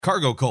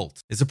Cargo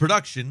Cult is a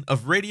production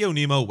of Radio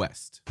Nemo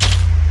West.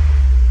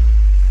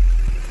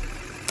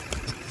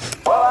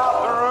 Well,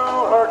 out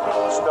through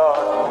hurting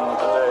starting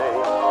today.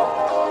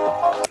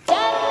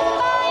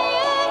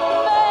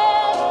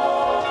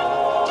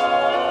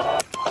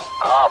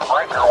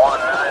 Breaker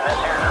 19, this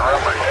here's a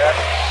rubber jet.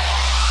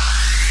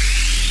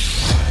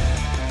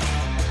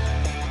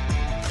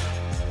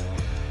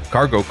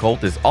 Cargo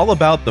Cult is all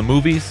about the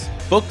movies,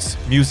 books,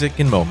 music,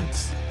 and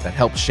moments that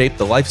help shape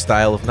the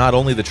lifestyle of not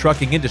only the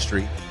trucking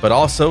industry, but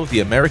also the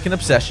American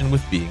obsession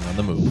with being on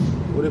the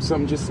move. What if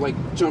something just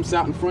jumps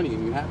out in front of you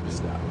and you have to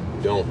stop?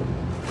 Don't.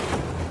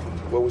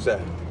 What was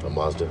that? A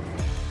Mazda.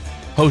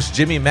 Hosts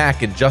Jimmy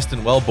Mack and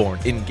Justin Wellborn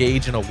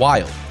engage in a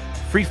wild,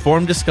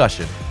 free-form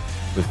discussion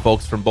with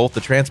folks from both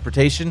the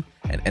transportation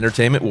and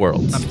entertainment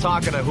worlds. I'm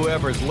talking to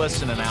whoever's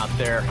listening out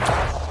there.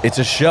 It's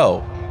a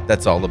show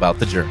that's all about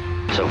the journey.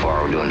 So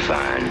far, we're doing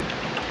fine.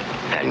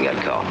 Hadn't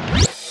got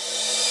caught.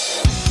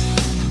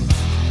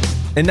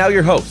 And now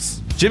your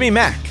hosts, Jimmy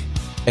Mack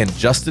and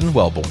Justin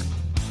Wellborn.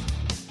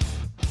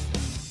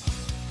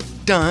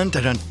 Dun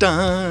dun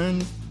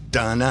dun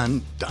dun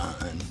dun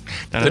dun.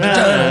 Dun,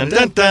 dun,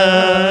 dun,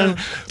 dun,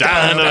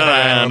 dun,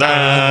 dun,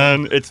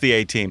 dun. It's the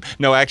A-Team.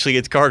 No, actually,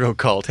 it's Cargo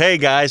Cult. Hey,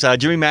 guys.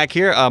 Jimmy Mack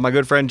here. My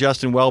good friend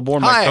Justin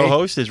Wellborn, my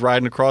co-host, is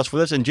riding across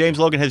with us. And James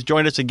Logan has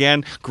joined us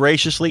again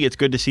graciously. It's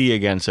good to see you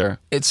again, sir.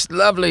 It's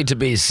lovely to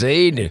be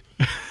seen.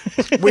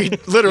 We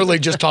literally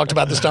just talked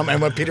about the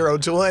stuntman with Peter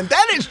O'Toole, and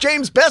that is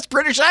James' best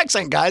British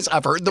accent, guys.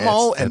 I've heard them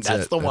all, and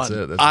that's the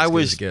one. I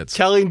was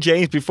telling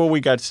James before we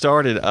got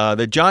started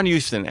that John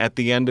Huston, at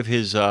the end of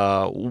his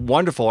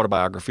wonderful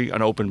autobiography,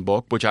 An Open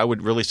Book, which I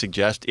would really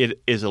suggest,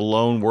 it is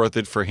alone worth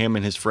it for him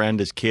and his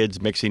friend as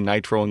kids mixing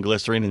nitro and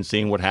glycerin and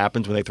seeing what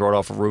happens when they throw it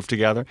off a roof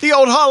together. The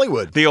old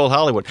Hollywood. The old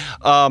Hollywood.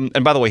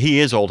 And by the way, he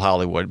is old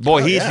Hollywood.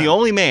 Boy, he's the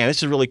only man.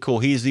 This is really cool.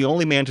 He's the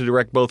only man to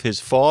direct both his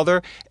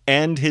father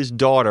and his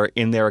daughter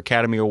in their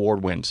Academy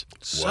Award wins.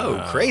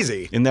 So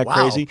crazy. Isn't that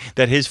crazy?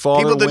 That his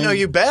father People that know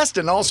you best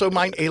and also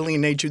might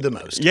alienate you the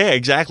most. Yeah,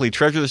 exactly.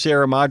 Treasure of the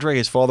Sierra Madre,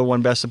 his father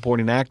won Best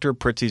Supporting Actor.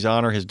 Prizzi's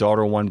Honor, his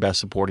daughter won Best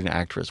Supporting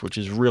Actress, which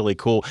is really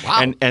cool.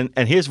 Wow.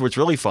 And here's what's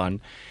really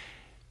fun.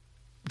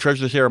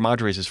 Treasure of the Sierra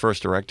Madre is his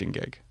first directing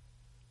gig.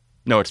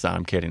 No, it's not.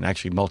 I'm kidding.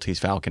 Actually, Maltese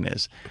Falcon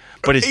is.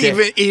 But it's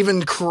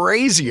even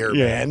crazier,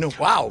 man.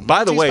 Wow.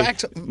 By the way,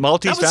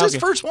 Maltese Falcon. That was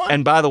his first one.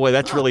 And by the way,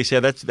 that's really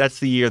sad. That's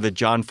the year that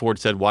John Ford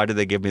said, "Why did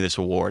they give me this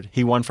award?"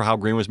 He won for How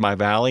Green Was My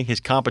Valley. His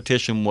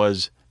competition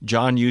was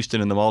John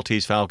Huston and the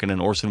Maltese Falcon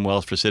and Orson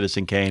Welles for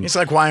Citizen Kane. He's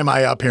like, why am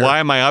I up here? Why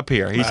am I up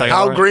here? He's like,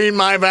 How green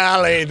my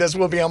valley. This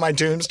will be on my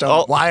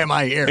tombstone. Why am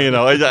I here? You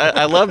know,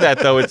 I love that,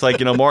 though. It's like,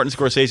 Martin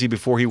Scorsese,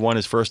 before he won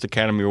his first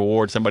Academy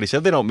Award, somebody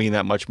said, they don't mean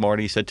that much,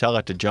 Marty. He said, tell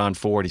that to John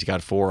Ford. He's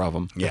got 4 of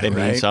them. Yeah, they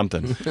mean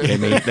something. They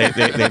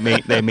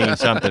mean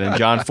something. And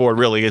John Ford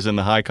really is in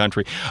the high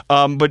country.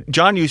 But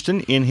John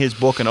Huston, in his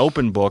book, An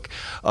Open Book,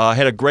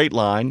 had a great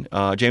line.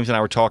 James and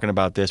I were talking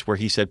about this, where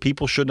he said,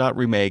 people should not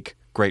remake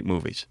great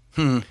movies.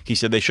 He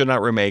said they should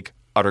not remake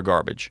utter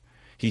garbage.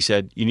 He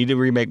said you need to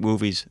remake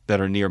movies that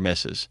are near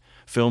misses,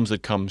 films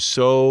that come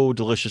so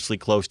deliciously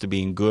close to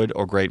being good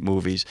or great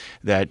movies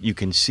that you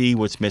can see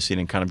what's missing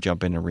and kind of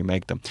jump in and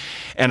remake them.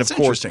 And That's of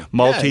course,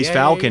 Maltese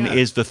Falcon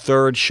is the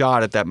third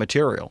shot at that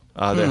material.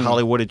 That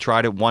Hollywood had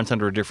tried it once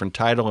under a different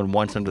title and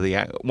once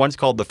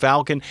called The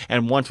Falcon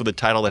and once with a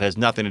title that has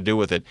nothing to do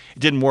with it. It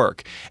didn't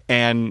work.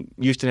 And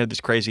Huston had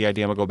this crazy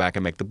idea, I'm going to go back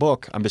and make the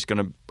book. I'm just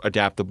going to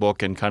adapt the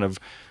book and kind of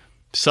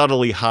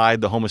subtly hide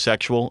the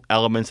homosexual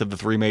elements of the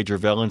 3 major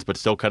villains, but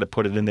still kind of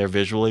put it in there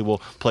visually. We'll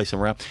play some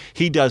around.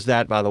 He does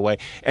that, by the way.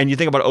 And you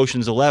think about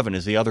Ocean's 11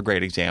 is the other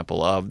great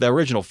example of the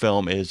original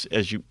film is,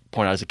 as you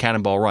point out, is a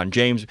Cannonball Run.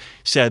 James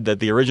said that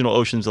the original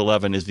Ocean's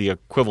 11 is the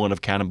equivalent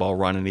of Cannonball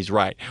Run, and he's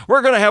right.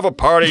 We're going to have a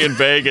party in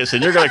Vegas,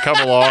 and you're going to come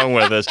along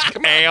with us.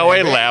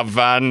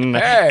 AO11.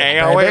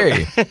 Hey,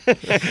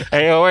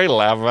 AO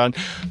 11.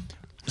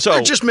 So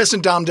They're just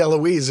missing Dom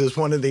DeLuise as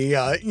one of the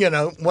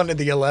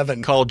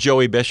 11. Called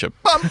Joey Bishop.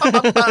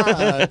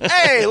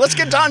 Hey, let's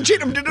get Don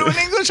Cheadle to do an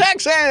English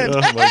accent.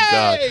 Oh, my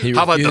God. He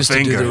How about the refused to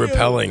finger? do the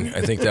repelling.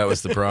 I think that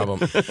was the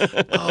problem.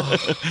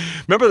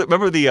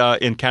 Remember the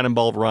in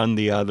Cannonball Run,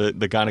 the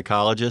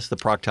gynecologist, the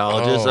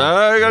proctologist?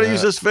 I got to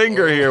use this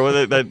finger here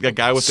with that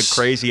guy with the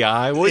crazy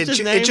eye. What's his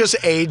name? It just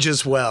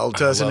ages well,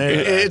 doesn't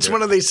it? It's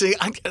one of these things.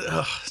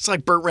 It's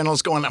like Burt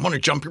Reynolds going, I want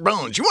to jump your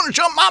bones. You want to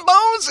jump my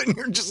bones? And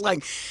you're just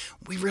like,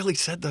 we really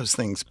said those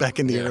things back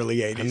in the early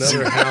 80s.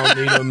 Another Hal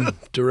Needham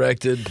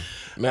directed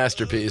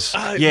masterpiece.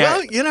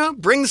 Well,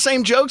 bring the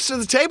same jokes to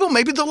the table.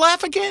 Maybe they'll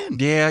laugh again.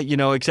 Yeah,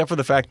 except for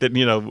the fact that,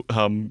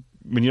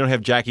 when you don't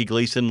have Jackie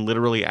Gleason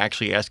literally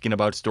actually asking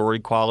about story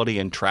quality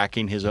and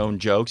tracking his own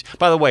jokes.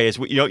 By the way,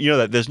 you know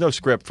that there's no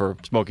script for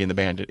Smokey and the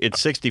Bandit.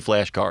 It's 60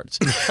 flashcards.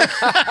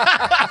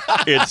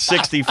 It's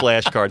 60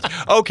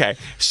 flashcards. Okay,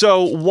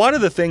 so one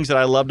of the things that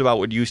I loved about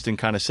what Houston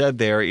kind of said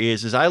there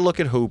is, as I look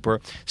at Hooper,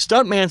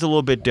 Stuntman's a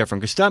little bit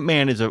different because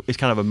Stuntman is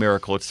kind of a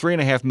miracle. It's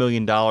 $3.5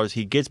 million.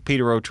 He gets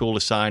Peter O'Toole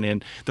to sign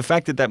in. The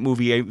fact that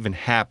movie even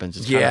happens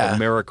is kind of a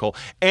miracle.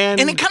 And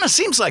it kind of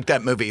seems like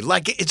that movie.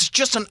 Like, it's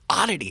just an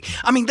oddity.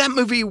 I mean, that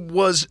movie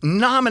was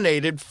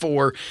nominated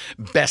for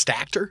Best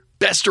Actor,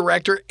 Best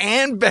Director,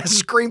 and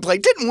Best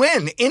Screenplay. Didn't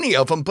win any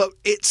of them, but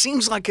it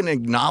seems like an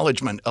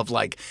acknowledgement of,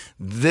 like,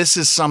 this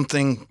is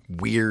something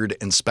weird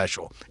and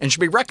special and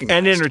should be recognized.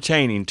 And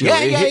entertaining, too.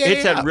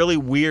 It's that really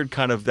weird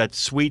kind of that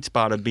sweet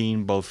spot of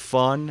being both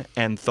fun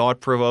and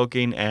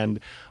thought-provoking and,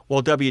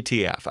 well,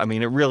 WTF. I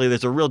mean,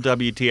 there's a real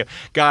WTF.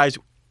 Guys,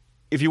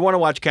 if you want to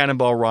watch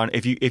Cannonball Run,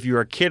 if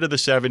you're a kid of the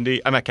 70s,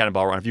 I'm not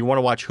Cannonball Run. If you want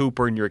to watch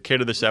Hooper and you're a kid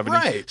of the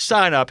 70s,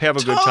 sign up, have a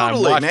good time.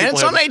 Totally, man.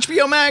 It's on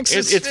HBO Max.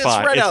 It's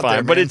fine. right out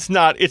there, but man. it's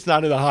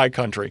not in the high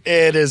country.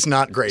 It is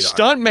not great.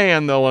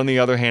 Stuntman, though, on the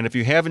other hand, if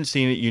you haven't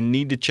seen it, you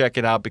need to check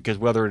it out because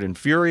whether it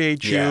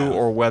infuriates you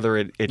or whether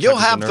it you'll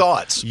have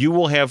thoughts. You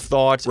will have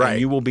thoughts, and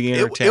you will be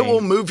entertained. It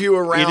will move you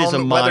around, it is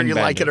a whether you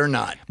like it or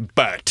not.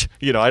 But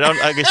I don't.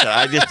 Like I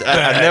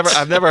said,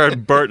 I've never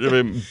heard Bert.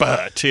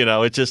 But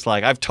it's just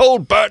like I've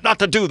told Bert not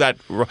to do that.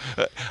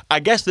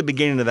 I guess the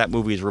beginning of that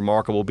movie is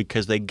remarkable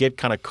because they get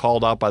kind of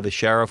called out by the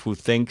sheriff who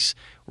thinks,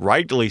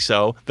 rightly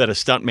so, that a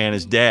stuntman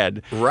is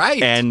dead.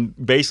 Right. And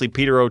basically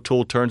Peter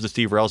O'Toole turns to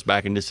Steve Rails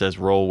back and just says,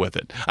 roll with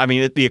it. I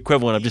mean, it's the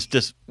equivalent of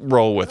just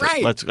roll with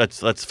it.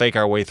 Let's fake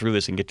our way through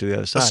this and get to the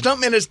other side. A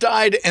stuntman has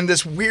died and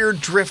this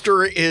weird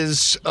drifter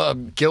is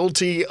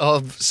guilty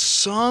of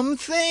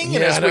something.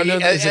 Yeah, I don't know.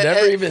 Is it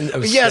ever even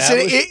established? Yes,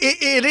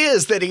 it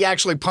is that he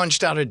actually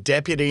punched out a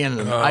deputy in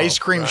an ice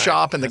cream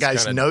shop and the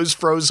guy's nose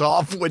froze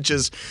off, which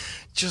is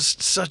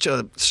just such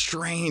a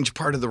strange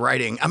part of the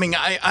writing. I mean,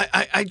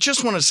 I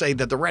just want to say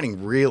that the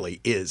writing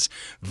really is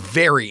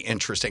very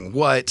interesting.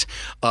 What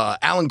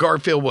Alan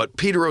Garfield, what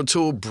Peter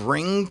O'Toole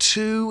bring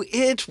to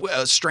it,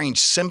 a strange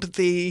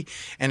sympathy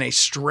and a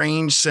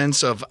strange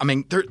sense of, I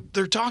mean,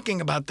 they're talking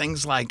about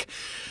things like,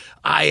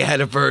 I had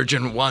a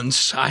virgin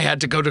once. I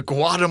had to go to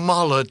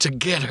Guatemala to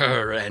get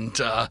her, and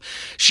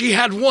she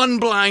had one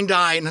blind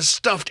eye and a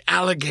stuffed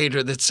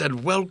alligator that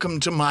said, "Welcome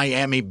to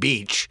Miami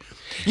Beach."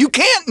 You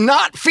can't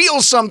not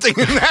feel something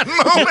in that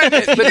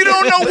moment. You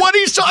don't know what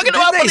he's talking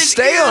about. They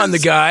stay on the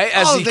guy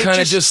as he kind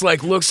of just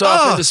like looks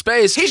off into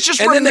space. He's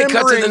just and then they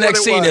cut to the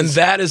next scene, and was.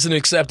 that is an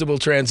acceptable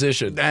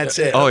transition. That's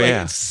it. Oh,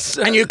 yeah.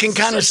 And you can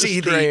kind of see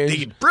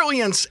the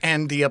brilliance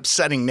and the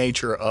upsetting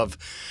nature of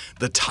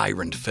the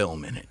tyrant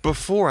film in it.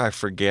 Before I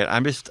forget,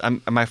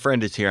 my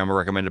friend is here. I'm going to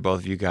recommend to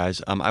both of you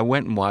guys. I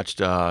went and watched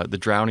The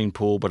Drowning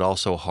Pool, but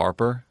also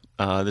Harper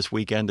this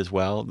weekend as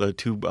well. The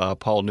two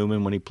Paul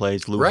Newman when he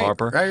plays Lou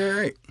Harper.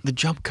 Right. The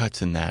jump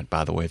cuts in that,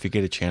 by the way, if you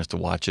get a chance to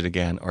watch it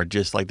again, are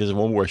just like there's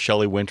one where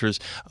Shelley Winters,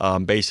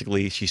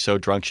 basically she's so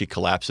drunk she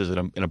collapses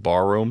in a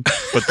bar room,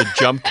 but the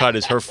jump cut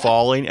is her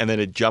falling, and then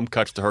it jump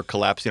cuts to her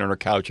collapsing on her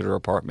couch at her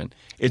apartment.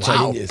 It's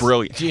like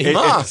brilliant.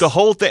 The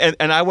whole thing,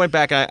 and I went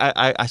back and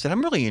I said,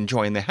 I'm really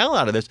enjoying the hell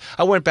out of this.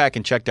 I went back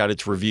and checked out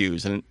its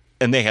reviews, and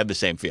they had the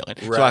same feeling.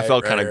 So I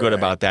felt kind of good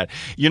about that.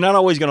 You're not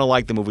always going to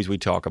like the movies we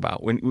talk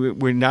about.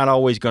 We're not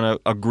always going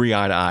to agree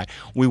eye to eye.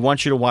 We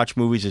want you to watch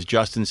movies, as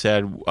Justin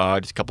said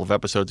just a couple of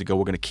episodes ago.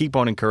 We're going to keep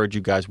on encouraging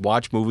you guys,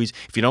 watch movies.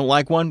 If you don't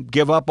like one,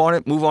 give up on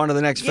it, move on to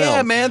the next film.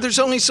 Yeah, man, there's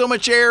only so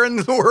much air in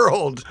the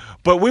world.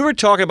 But we were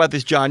talking about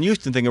this John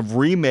Huston thing of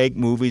remake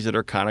movies that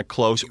are kind of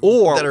close,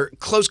 or that are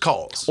close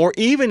calls. Or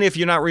even if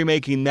you're not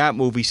remaking that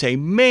movie, say,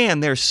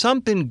 man, there's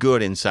something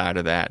good inside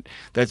of that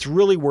that's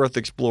really worth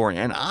exploring.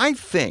 And I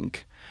think...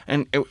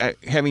 And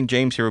having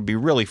James here would be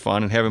really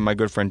fun, and having my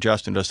good friend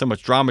Justin does so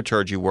much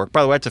dramaturgy work.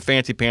 By the way, that's a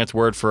fancy pants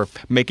word for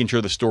making sure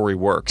the story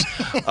works.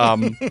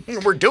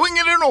 We're doing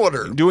it in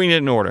order. Doing it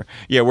in order.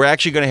 Yeah, we're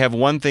actually going to have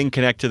one thing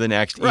connect to the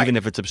next, even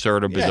if it's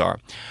absurd or bizarre.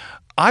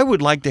 I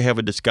would like to have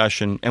a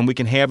discussion, and we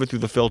can have it through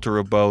the filter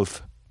of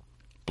both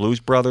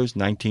Blues Brothers,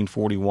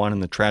 1941,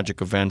 and the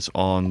tragic events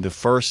on the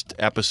first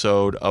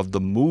episode of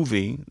the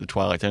movie, The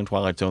Twilight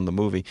Zone, the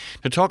movie,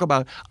 to talk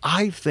about,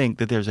 I think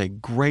that there's a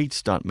great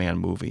stuntman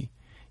movie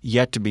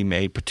yet to be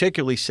made,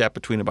 particularly set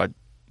between about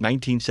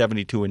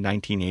 1972 and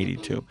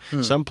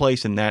 1982,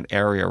 someplace in that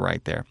area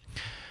right there.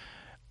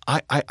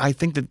 I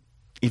think that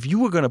if you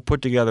were going to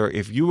put together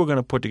a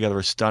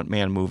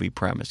stuntman movie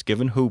premise,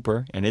 given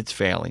Hooper and its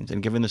failings,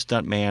 and given the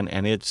stuntman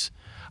and its,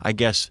 I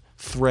guess,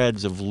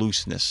 threads of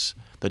looseness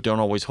that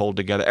don't always hold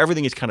together,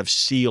 everything is kind of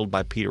sealed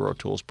by Peter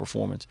O'Toole's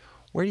performance.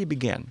 Where do you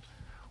begin?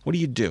 What do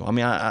you do? I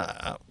mean,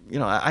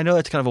 I know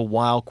that's kind of a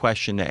wild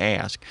question to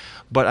ask,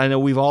 but I know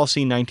we've all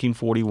seen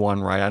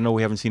 1941, right? I know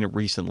we haven't seen it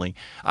recently.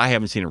 I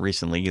haven't seen it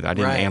recently either. I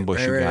didn't ambush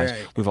you guys.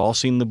 Right. We've all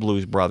seen the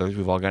Blues Brothers.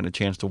 We've all gotten a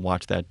chance to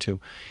watch that too.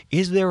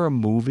 Is there a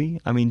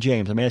movie? I mean,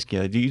 James, I'm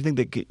asking you, do you think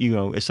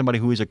that, as somebody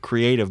who is a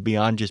creative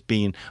beyond just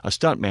being a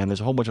stuntman, there's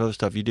a whole bunch of other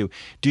stuff you do.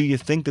 Do you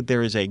think that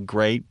there is a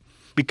great,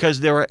 because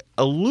there are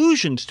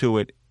allusions to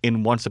it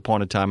in Once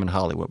Upon a Time in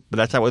Hollywood, but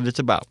that's not what it's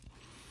about.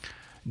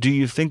 Do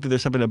you think that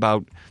there's something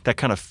about that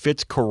kind of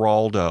fits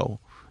Coraldo?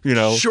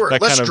 Sure.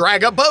 Let's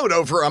drag a boat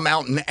over a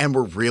mountain, and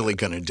we're really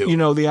going to do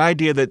it. The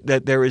idea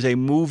that there is a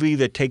movie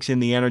that takes in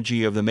the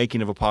energy of the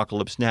making of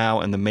Apocalypse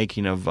Now and the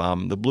making of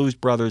the Blues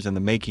Brothers and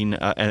the making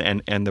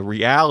and the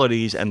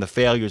realities and the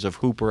failures of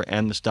Hooper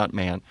and the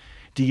Stuntman.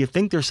 Do you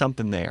think there's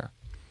something there?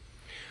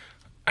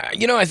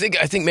 I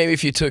think maybe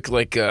if you took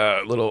like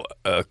a little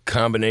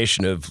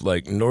combination of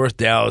like North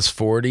Dallas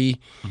 40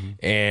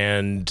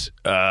 and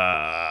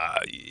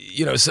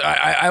so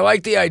I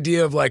like the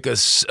idea of like a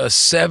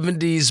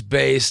 70s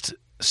based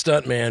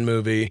stuntman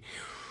movie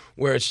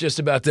where it's just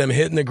about them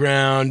hitting the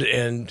ground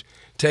and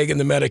taking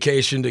the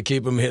medication to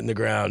keep them hitting the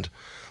ground.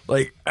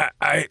 Like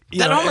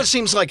that almost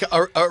seems like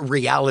a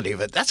reality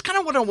of it. That's kind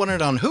of what I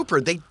wanted on Hooper.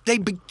 They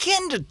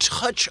begin to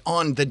touch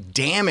on the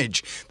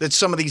damage that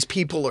some of these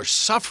people are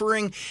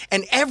suffering,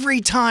 and every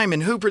time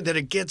in Hooper that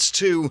it gets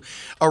to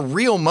a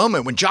real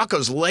moment when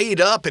Jocko's laid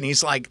up and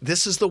he's like,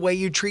 "This is the way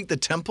you treat the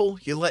temple.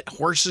 You let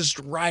horses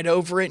ride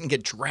over it and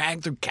get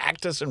dragged through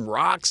cactus and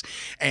rocks,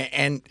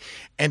 and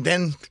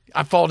then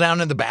I fall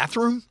down in the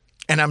bathroom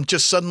and I'm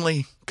just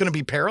suddenly going to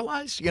be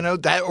paralyzed."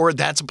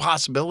 That's a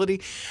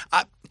possibility.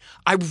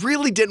 I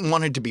really didn't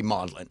want it to be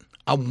maudlin.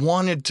 I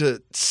wanted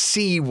to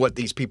see what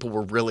these people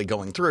were really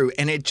going through.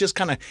 And it just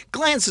kind of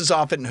glances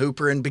off at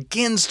Hooper and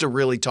begins to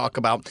really talk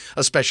about,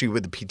 especially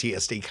with the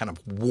PTSD kind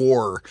of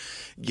war,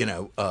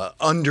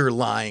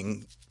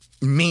 underlying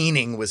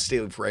meaning with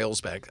Steve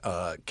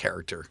Railsback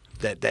character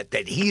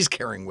that he's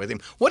carrying with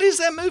him. What is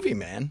that movie,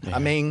 man? Yeah. I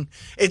mean,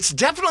 it's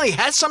definitely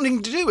has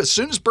something to do. As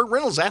soon as Burt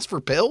Reynolds asks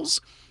for pills,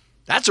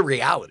 that's a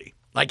reality.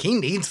 Like, he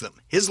needs them.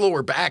 His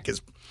lower back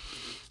is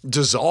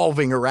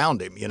dissolving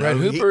around him, Right,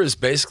 Hooper is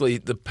basically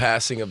the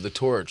passing of the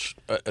torch,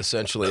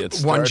 essentially.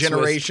 It's one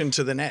generation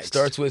to the next.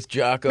 Starts with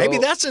Jocko. Maybe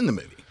that's in the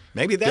movie.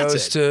 Maybe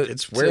that's it.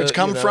 It's where it's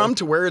come from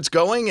to where it's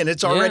going, and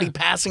it's already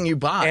passing you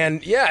by.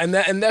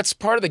 And that's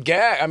part of the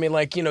gag. I mean,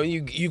 like,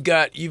 you've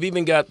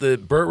even got the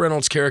Burt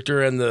Reynolds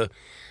character and the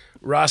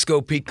Roscoe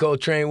Pete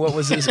Coltrane. What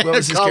was his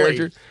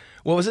character?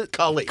 What was it?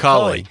 Cully.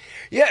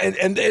 Yeah,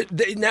 and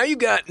now you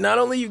got not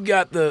only you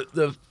got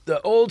the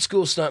old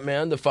school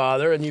stuntman, the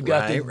father, and you've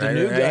got the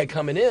new guy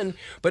coming in,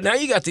 but now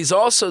you got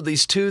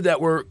these two that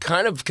were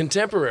kind of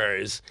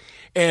contemporaries,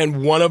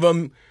 and one of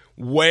them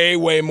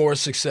way more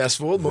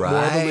successful, more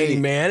of a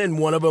leading man, and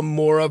one of them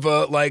more of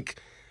a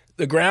like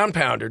the ground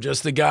pounder,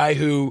 just the guy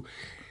who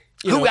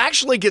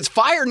actually gets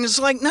fired and is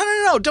like,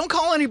 no, don't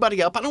call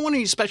anybody up. I don't want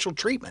any special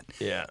treatment.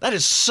 Yeah. That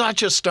is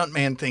such a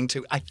stuntman thing,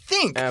 too. I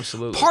think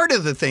absolutely part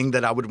of the thing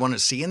that I would want to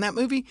see in that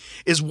movie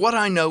is what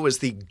I know is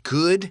the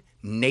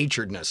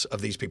good-naturedness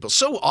of these people.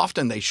 So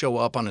often they show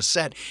up on a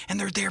set and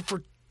they're there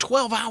for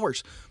 12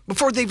 hours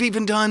before they've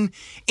even done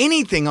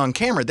anything on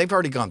camera. They've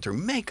already gone through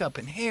makeup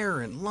and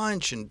hair and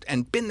lunch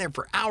and been there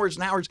for hours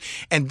and hours.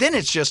 And then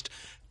it's just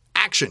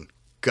action,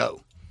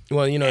 go.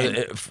 Well,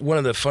 one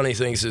of the funny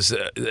things is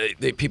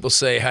people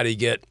say, how do you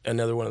get,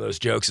 another one of those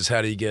jokes is,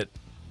 how do you get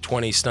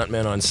 20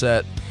 stuntmen on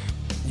set?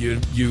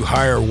 You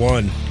hire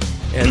one,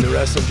 and the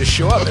rest of them just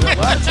show up. And a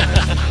lot of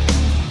times.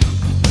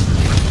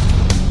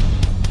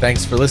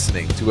 Thanks for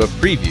listening to a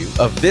preview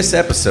of this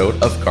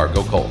episode of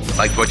Cargo Cult.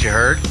 Like what you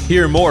heard?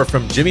 Hear more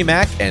from Jimmy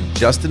Mack and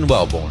Justin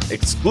Wellborn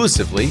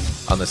exclusively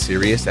on the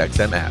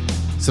SiriusXM app.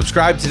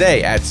 Subscribe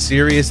today at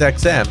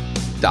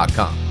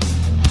SiriusXM.com.